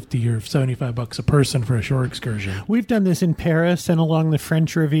seeing $50 or $75 a person for a shore excursion. We've done this in Paris and along the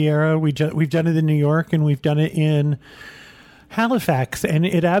French Riviera. We've done it in New York, and we've done it in Halifax, and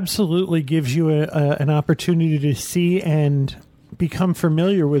it absolutely gives you an opportunity to see and become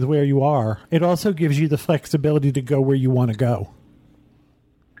familiar with where you are. It also gives you the flexibility to go where you want to go.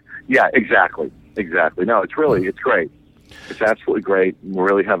 Yeah, exactly. No, it's great. It's absolutely great. We're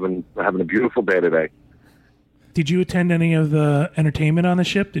really having a beautiful day today. Did you attend any of the entertainment on the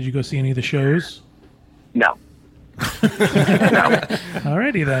ship? Did you go see any of the shows? No.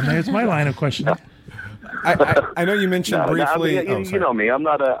 Alrighty then. There's my line of questioning. I know you mentioned briefly. You know me. I'm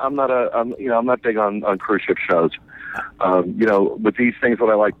not big on cruise ship shows. With these things, what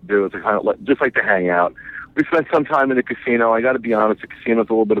I like to do is I kind of just like to hang out. We spent some time in the casino. I got to be honest, the casino's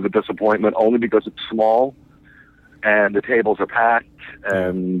a little bit of a disappointment, only because it's small and the tables are packed,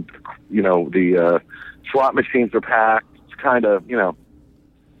 and the slot machines are packed. It's kind of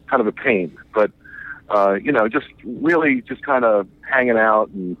a pain, but just kind of hanging out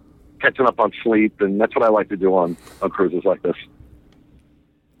and catching up on sleep, and that's what I like to do on cruises like this.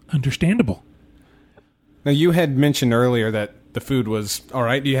 Understandable. Now, you had mentioned earlier that the food was all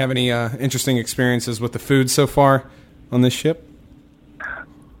right. Do you have any interesting experiences with the food so far on this ship?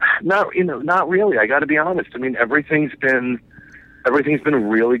 Not really. I got to be honest. I mean, everything's been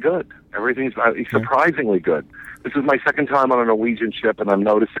really good. Everything's surprisingly good. This is my second time on a Norwegian ship, and I'm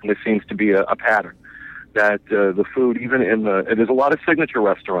noticing there seems to be a pattern. That the food, even there's a lot of signature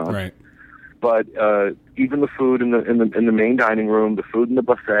restaurants, right? But even the food in the main dining room, the food in the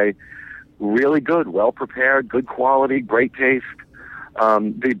buffet, really good, well prepared, good quality, great taste.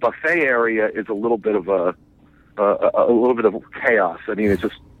 The buffet area is a little bit of chaos. I mean, it's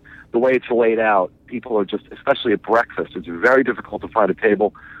just the way it's laid out. People are just, especially at breakfast, it's very difficult to find a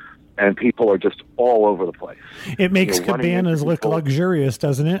table, and people are just all over the place. It makes cabanas look luxurious,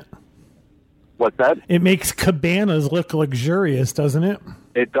 doesn't it? What's that? It makes cabanas look luxurious, doesn't it?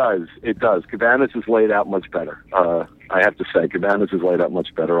 It does. Cabanas is laid out much better. I have to say, Cabanas is laid out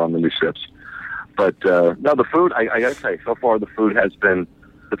much better on the new ships. But no, the food. I got to say, so far the food has been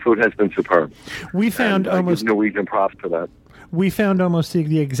superb. We found almost Norwegian props for that. We found almost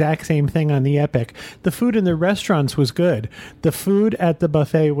the exact same thing on the Epic. The food in the restaurants was good. The food at the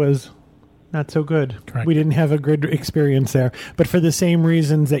buffet was not so good. Correct. We didn't have a good experience there, but for the same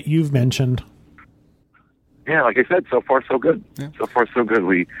reasons that you've mentioned. Yeah, like I said, so far so good. Yeah. So far so good.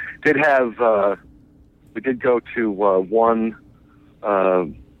 We did go to one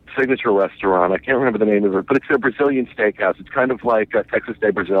signature restaurant. I can't remember the name of it, but it's a Brazilian steakhouse. It's kind of like Texas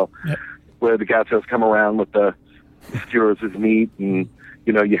de Brazil, Yep. where the gauchos come around with the skewers of meat, and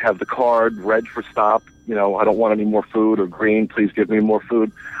you have the card, red for stop. I don't want any more food, or green, please give me more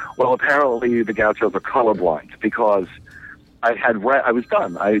food. Well, apparently the gauchos are colorblind, because I had red. I was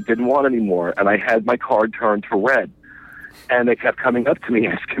done. I didn't want any more, and I had my card turned to red. And they kept coming up to me,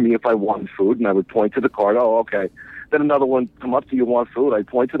 asking me if I wanted food, and I would point to the card. Oh, okay. Then another one come up to you, want food? I'd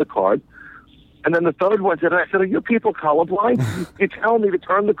point to the card. And then the third one said, are you people colorblind? You tell me to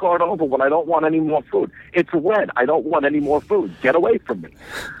turn the card over when I don't want any more food. It's red. I don't want any more food. Get away from me.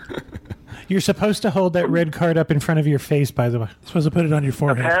 You're supposed to hold that red card up in front of your face, by the way. You're supposed to put it on your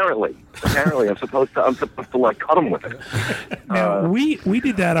forehead. Apparently, I'm supposed to like cut them with it. Now, we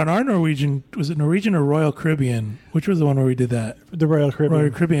did that on our Norwegian. Was it Norwegian or Royal Caribbean? Which was the one where we did that? The Royal Caribbean.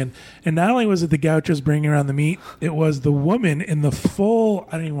 Royal Caribbean. And not only was it the gauchos bringing around the meat, it was the woman in the full,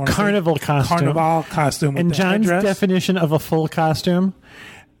 I don't even want to Carnival say, costume. Carnival costume. With And the John's headdress. definition of a full costume,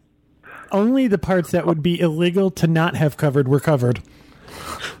 only the parts that would be illegal to not have covered were covered.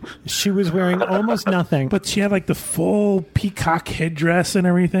 She was wearing almost nothing. But she had like the full peacock headdress and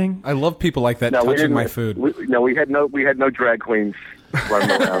everything. I love people like that touching my food. We had no drag queens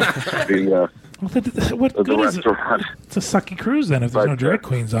running around the What the good is it? restaurant. It's a sucky cruise then if there's no drag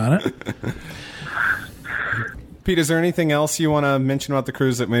queens on it. Pete, is there anything else you want to mention about the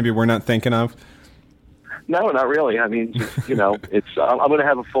cruise that maybe we're not thinking of? No, not really. I mean, just, it's. I'm going to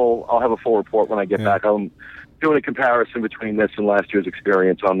have I'll have a full report when I get back. I'm doing a comparison between this and last year's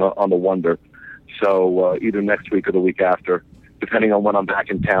experience on the Wonder. So either next week or the week after, depending on when I'm back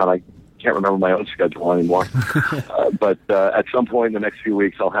in town. I can't remember my own schedule anymore. But at some point in the next few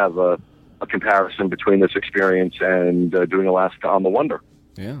weeks, I'll have a comparison between this experience and doing Alaska on the Wonder.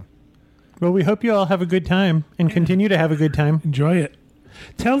 Yeah. Well, we hope you all have a good time and continue to have a good time. Enjoy it.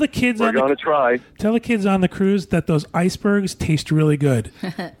 Tell the kids We're going to try. Tell the kids on the cruise that those icebergs taste really good.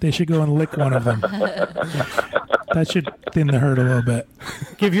 They should go and lick one of them. That should thin the herd a little bit.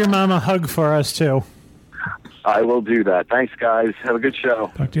 Give your mom a hug for us, too. I will do that. Thanks, guys. Have a good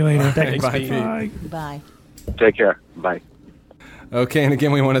show. Talk to you later. Thanks. Bye, Pete. Bye. Bye. Take care. Bye. Okay, and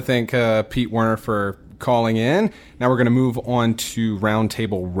again, we want to thank Pete Werner for calling in. Now we're going to move on to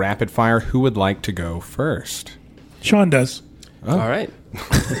Roundtable Rapid Fire. Who would like to go first? Sean does. Oh. All right.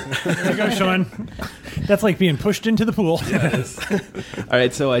 There you go, Sean. That's like being pushed into the pool. Yes. All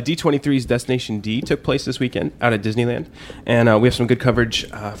right, so D23's Destination D took place this weekend out at Disneyland, and we have some good coverage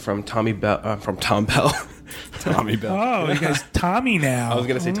from Tom Bell. Tommy Bell. Oh, you guys, Tommy now. I was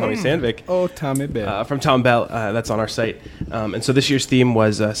going to say Tommy Sandvik. Oh, Tommy Bell. From Tom Bell, that's on our site. And so this year's theme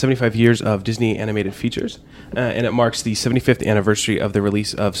was 75 years of Disney animated features, and it marks the 75th anniversary of the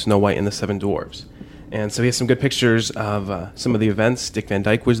release of Snow White and the Seven Dwarfs. And so he has some good pictures of some of the events. Dick Van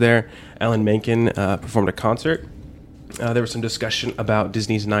Dyke was there. Alan Menken performed a concert. There was some discussion about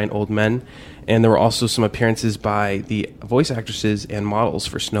Disney's 9 Old Men. And there were also some appearances by the voice actresses and models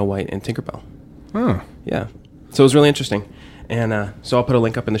for Snow White and Tinkerbell. Oh. Yeah. So it was really interesting. And so I'll put a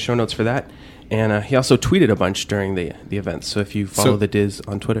link up in the show notes for that. And he also tweeted a bunch during the events. So if you follow the Diz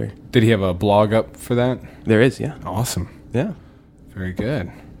on Twitter. Did he have a blog up for that? There is, yeah. Awesome. Yeah. Very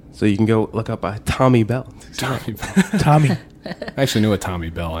good. So you can go look up Tommy Bell. Tommy Bell. Tommy. I actually knew a Tommy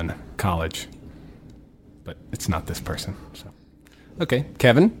Bell in college, but it's not this person. So. Okay,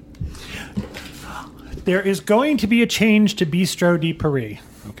 Kevin? There is going to be a change to Bistro de Paris.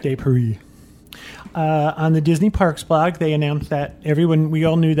 Okay. De Paris. On the Disney Parks blog, they announced that we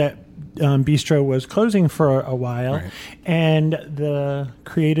all knew that Bistro was closing for a while, right. And the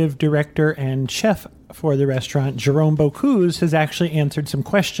creative director and chef for the restaurant, Jerome Bocuse, has actually answered some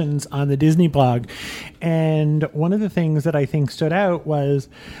questions on the Disney blog. And one of the things that I think stood out was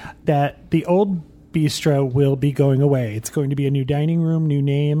that the old Bistro will be going away. It's going to be a new dining room, new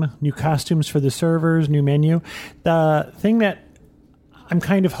name, new costumes for the servers, new menu. The thing that I'm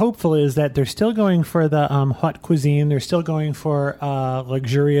kind of hopeful is that they're still going for the haute cuisine. They're still going for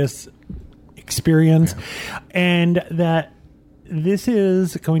luxurious experience, and that this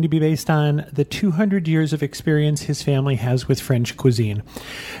is going to be based on the 200 years of experience his family has with French cuisine.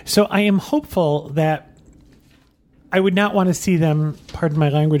 So I am hopeful that I would not want to see them, pardon my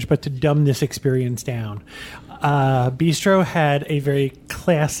language, but to dumb this experience down. Bistro had a very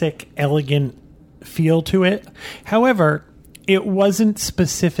classic, elegant feel to it. However, it wasn't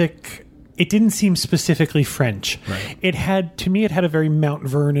specific. It didn't seem specifically French. Right. It had a very Mount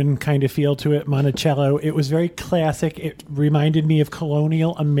Vernon kind of feel to it, Monticello. It was very classic. It reminded me of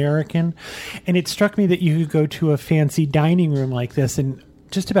colonial American. And it struck me that you could go to a fancy dining room like this in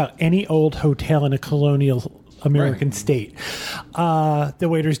just about any old hotel in a colonial American state. The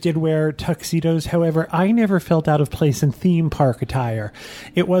waiters did wear tuxedos. However, I never felt out of place in theme park attire.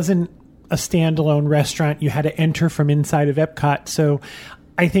 It wasn't a standalone restaurant. You had to enter from inside of Epcot. So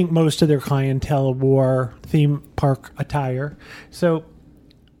I think most of their clientele wore theme park attire. So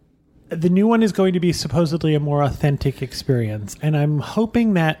the new one is going to be supposedly a more authentic experience. And I'm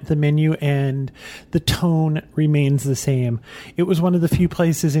hoping that the menu and the tone remains the same. It was one of the few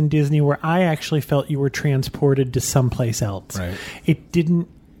places in Disney where I actually felt you were transported to someplace else. Right.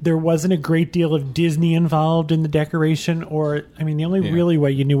 There wasn't a great deal of Disney involved in the decoration, the only really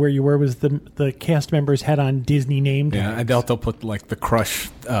way you knew where you were was the cast members had on Disney name tags. Yeah, I doubt they'll put like the Crush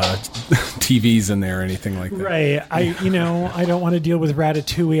TVs in there or anything like that. Right. I don't want to deal with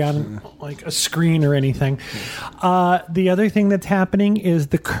Ratatouille on like a screen or anything. The other thing that's happening is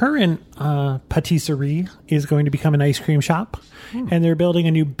the current patisserie is going to become an ice cream shop, and they're building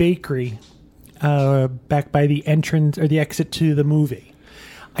a new bakery back by the entrance or the exit to the movie.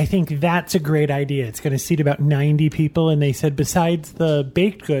 I think that's a great idea. It's going to seat about 90 people, and they said besides the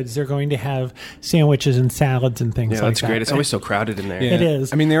baked goods, they're going to have sandwiches and salads and things like that. Yeah, that's great. It's always so crowded in there. Yeah. It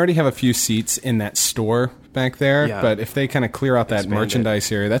is. I mean, they already have a few seats in that store back there, Yeah. but if they kind of clear out that Expand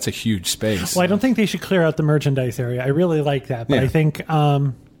merchandise area, that's a huge space. Well, I don't think they should clear out the merchandise area. I really like that, but Yeah. I think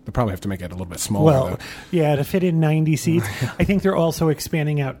They'll probably have to make it a little bit smaller, though. yeah, to fit in 90 seats. I think they're also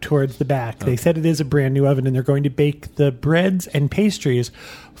expanding out towards the back. They said it is a brand new oven, and they're going to bake the breads and pastries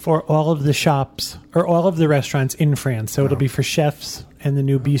for all of the shops or all of the restaurants in France. So it'll be for chefs and the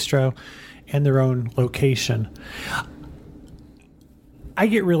new bistro and their own location. I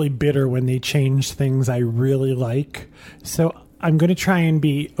get really bitter when they change things I really like. So I'm going to try and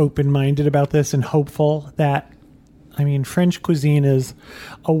be open-minded about this and hopeful that French cuisine is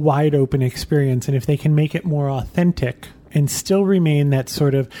a wide open experience, and if they can make it more authentic and still remain that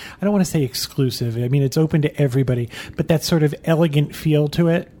sort of, I don't want to say exclusive, it's open to everybody, but that sort of elegant feel to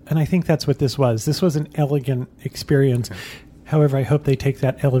it, and I think that's what this was. This was an elegant experience. However, I hope they take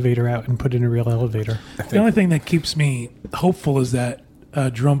that elevator out and put in a real elevator. The only thing that keeps me hopeful is that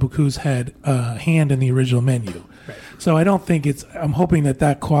Jerome Bocuse had a hand in the original menu. Right. So I don't think I'm hoping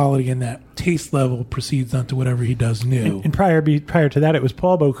that quality and that taste level proceeds onto whatever he does new. And prior to that, it was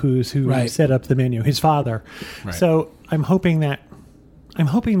Paul Bocuse who set up the menu, his father. Right. So I'm hoping that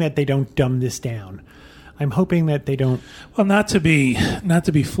they don't dumb this down. I'm hoping that they don't. Well, not to be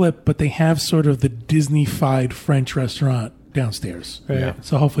flip, but they have sort of the Disney-fied French restaurant downstairs. Right. Yeah.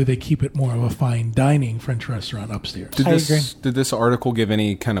 So hopefully they keep it more of a fine dining French restaurant upstairs. Did this article give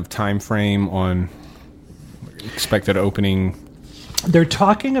any kind of time frame on expected opening? They're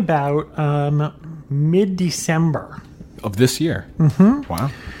talking about mid-December of this year. Mm-hmm. Wow.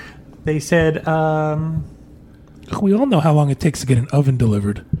 They said we all know how long it takes to get an oven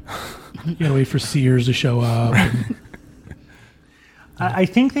delivered. You gotta wait for Sears to show up. I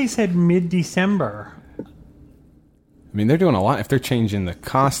think they said mid-December. They're doing a lot. If they're changing the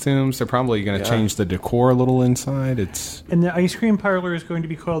costumes, they're probably going to change the decor a little inside. And the ice cream parlor is going to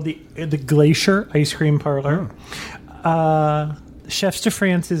be called the Glacier Ice Cream Parlor. Chefs de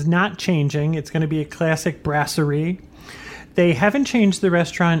France is not changing. It's going to be a classic brasserie. They haven't changed the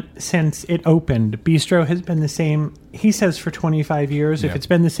restaurant since it opened. Bistro has been the same, he says, for 25 years. If it's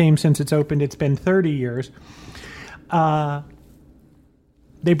been the same since it's opened, it's been 30 years.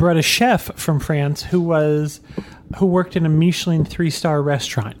 They brought a chef from France who worked in a Michelin 3-star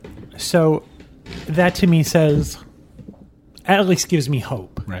restaurant. So that to me says, at least gives me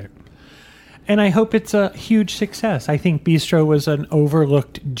hope. Right. And I hope it's a huge success. I think Bistro was an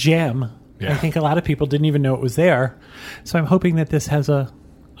overlooked gem. Yeah. I think a lot of people didn't even know it was there. So I'm hoping that this has a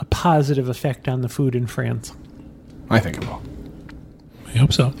positive effect on the food in France. I think it will. I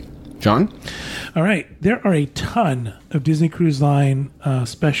hope so. John? All right. There are a ton of Disney Cruise Line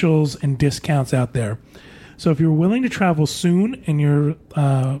specials and discounts out there. So if you're willing to travel soon and you're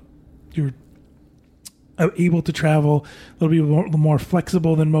able to travel a little bit more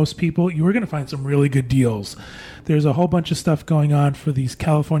flexible than most people, you are going to find some really good deals. There's a whole bunch of stuff going on for these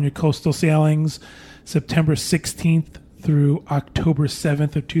California coastal sailings, September 16th through October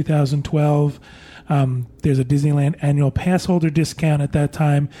 7th of 2012. There's a Disneyland annual pass holder discount at that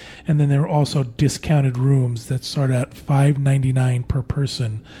time, and then there are also discounted rooms that start at $5.99 per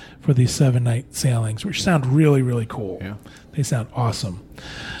person for these 7-night sailings, which sound really, really cool. Yeah. They sound awesome.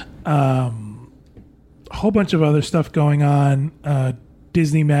 A whole bunch of other stuff going on.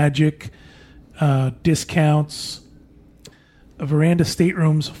 Disney Magic discounts. Veranda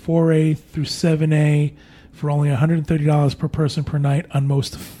staterooms 4A through 7A for only $130 per person per night on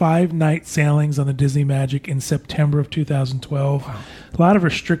most 5-night sailings on the Disney Magic in September of 2012. Wow. A lot of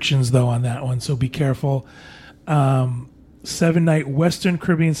restrictions, though, on that one, so be careful. 7-night Western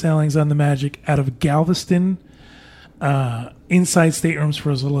Caribbean sailings on the Magic out of Galveston. Inside staterooms for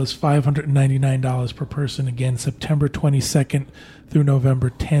as little as $599 per person. Again, September 22nd through November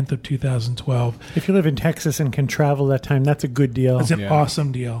 10th of 2012. If you live in Texas and can travel that time, that's a good deal. That's an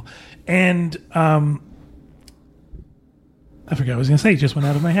awesome deal. And I forgot what I was going to say. It just went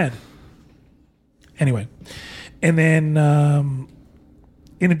out of my head. Anyway. And then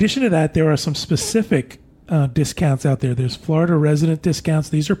in addition to that, there are some specific discounts out there. There's Florida resident discounts.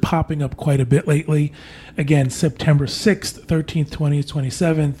 These are popping up quite a bit lately. Again, September 6th, 13th, 20th,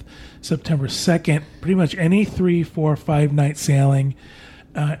 27th, September 2nd. Pretty much any 3, 4, 5-night sailing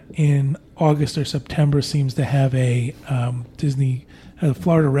in August or September seems to have a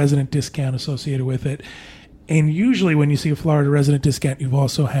Florida resident discount associated with it. And usually when you see a Florida resident discount, you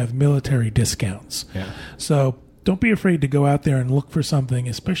also have military discounts. Yeah. So don't be afraid to go out there and look for something,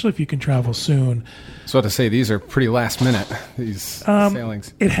 especially if you can travel soon. So to say, these are pretty last minute, these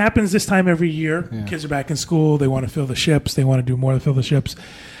sailings. It happens this time every year. Yeah. Kids are back in school. They want to fill the ships. They want to do more to fill the ships.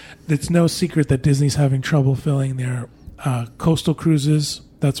 It's no secret that Disney's having trouble filling their coastal cruises.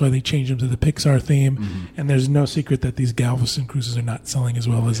 That's why they changed them to the Pixar theme. Mm-hmm. And there's no secret that these Galveston cruises are not selling as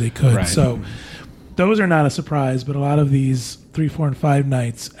well as they could. Right. So those are not a surprise, but a lot of these 3, 4, and 5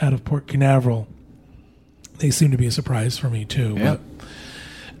 nights out of Port Canaveral, they seem to be a surprise for me too. Yeah. But,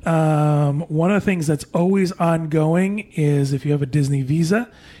 one of the things that's always ongoing is if you have a Disney Visa,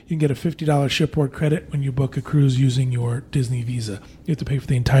 you can get a $50 shipboard credit when you book a cruise using your Disney Visa. You have to pay for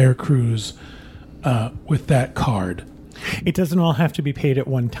the entire cruise with that card. It doesn't all have to be paid at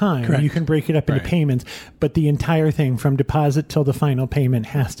one time. Correct. You can break it up into payments, but the entire thing from deposit till the final payment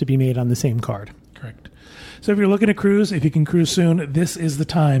has to be made on the same card. Correct. So if you're looking to cruise, if you can cruise soon, this is the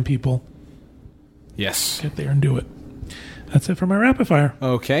time, people. Yes. Get there and do it. That's it for my rapid fire.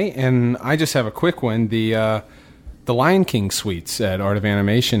 Okay, and I just have a quick one. The Lion King suites at Art of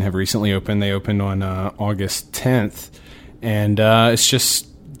Animation have recently opened. They opened on August 10th, and it's just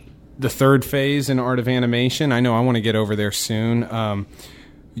the third phase in Art of Animation. I know I want to get over there soon.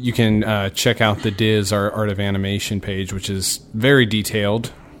 You can check out the Diz, our Art of Animation page, which is very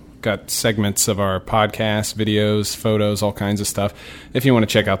detailed. Got segments of our podcast, videos, photos, all kinds of stuff. If you want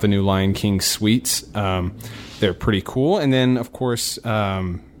to check out the new Lion King suites, they're pretty cool. And then, of course,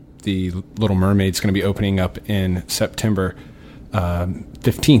 the Little Mermaid's going to be opening up in September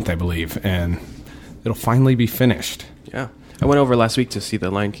 15th, I believe, and it'll finally be finished. Yeah. I went over last week to see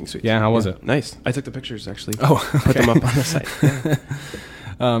the Lion King suite. Yeah, how was it? Nice. I took the pictures, actually. Oh, okay. Put them up on the site.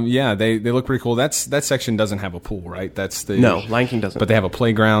 Yeah. They look pretty cool. That section doesn't have a pool, right? No, Lion King doesn't. But they have a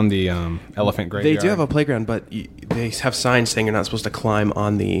playground, the elephant graveyard. They do have a playground, but they have signs saying you're not supposed to climb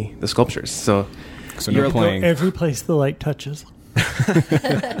on the sculptures. So no playing. Every place the light touches.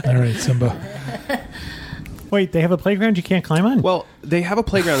 All right, Simba. Wait, they have a playground you can't climb on? Well, they have a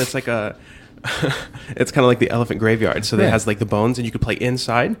playground that's like a... it's kind of like the elephant graveyard. So it has like the bones, and you could play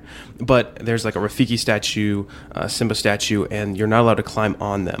inside. But there's like a Rafiki statue, a Simba statue, and you're not allowed to climb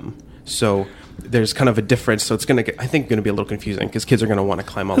on them. So there's kind of a difference. So it's going to, I think, going to be a little confusing because kids are going to want to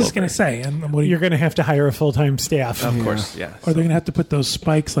climb all over. I was going to say, and you're going to have to hire a full-time staff. Of course, yeah. Or they're going to have to put those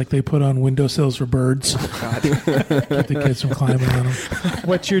spikes like they put on windowsills for birds. God. Keep the kids from climbing on them.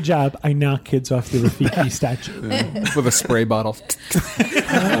 What's your job? I knock kids off the Rafiki statue. With a spray bottle.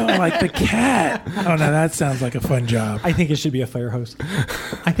 Oh, like the cat. Oh, no, that sounds like a fun job. I think it should be a fire hose.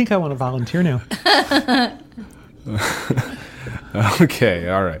 I think I want to volunteer now. Okay,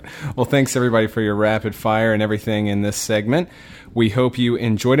 all right. Well, thanks everybody for your rapid fire and everything in this segment. We hope you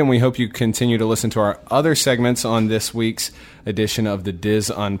enjoyed it, and we hope you continue to listen to our other segments on this week's edition of the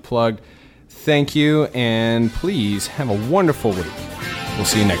Diz Unplugged. Thank you, and please have a wonderful week. We'll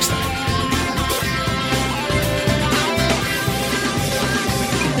see you next time.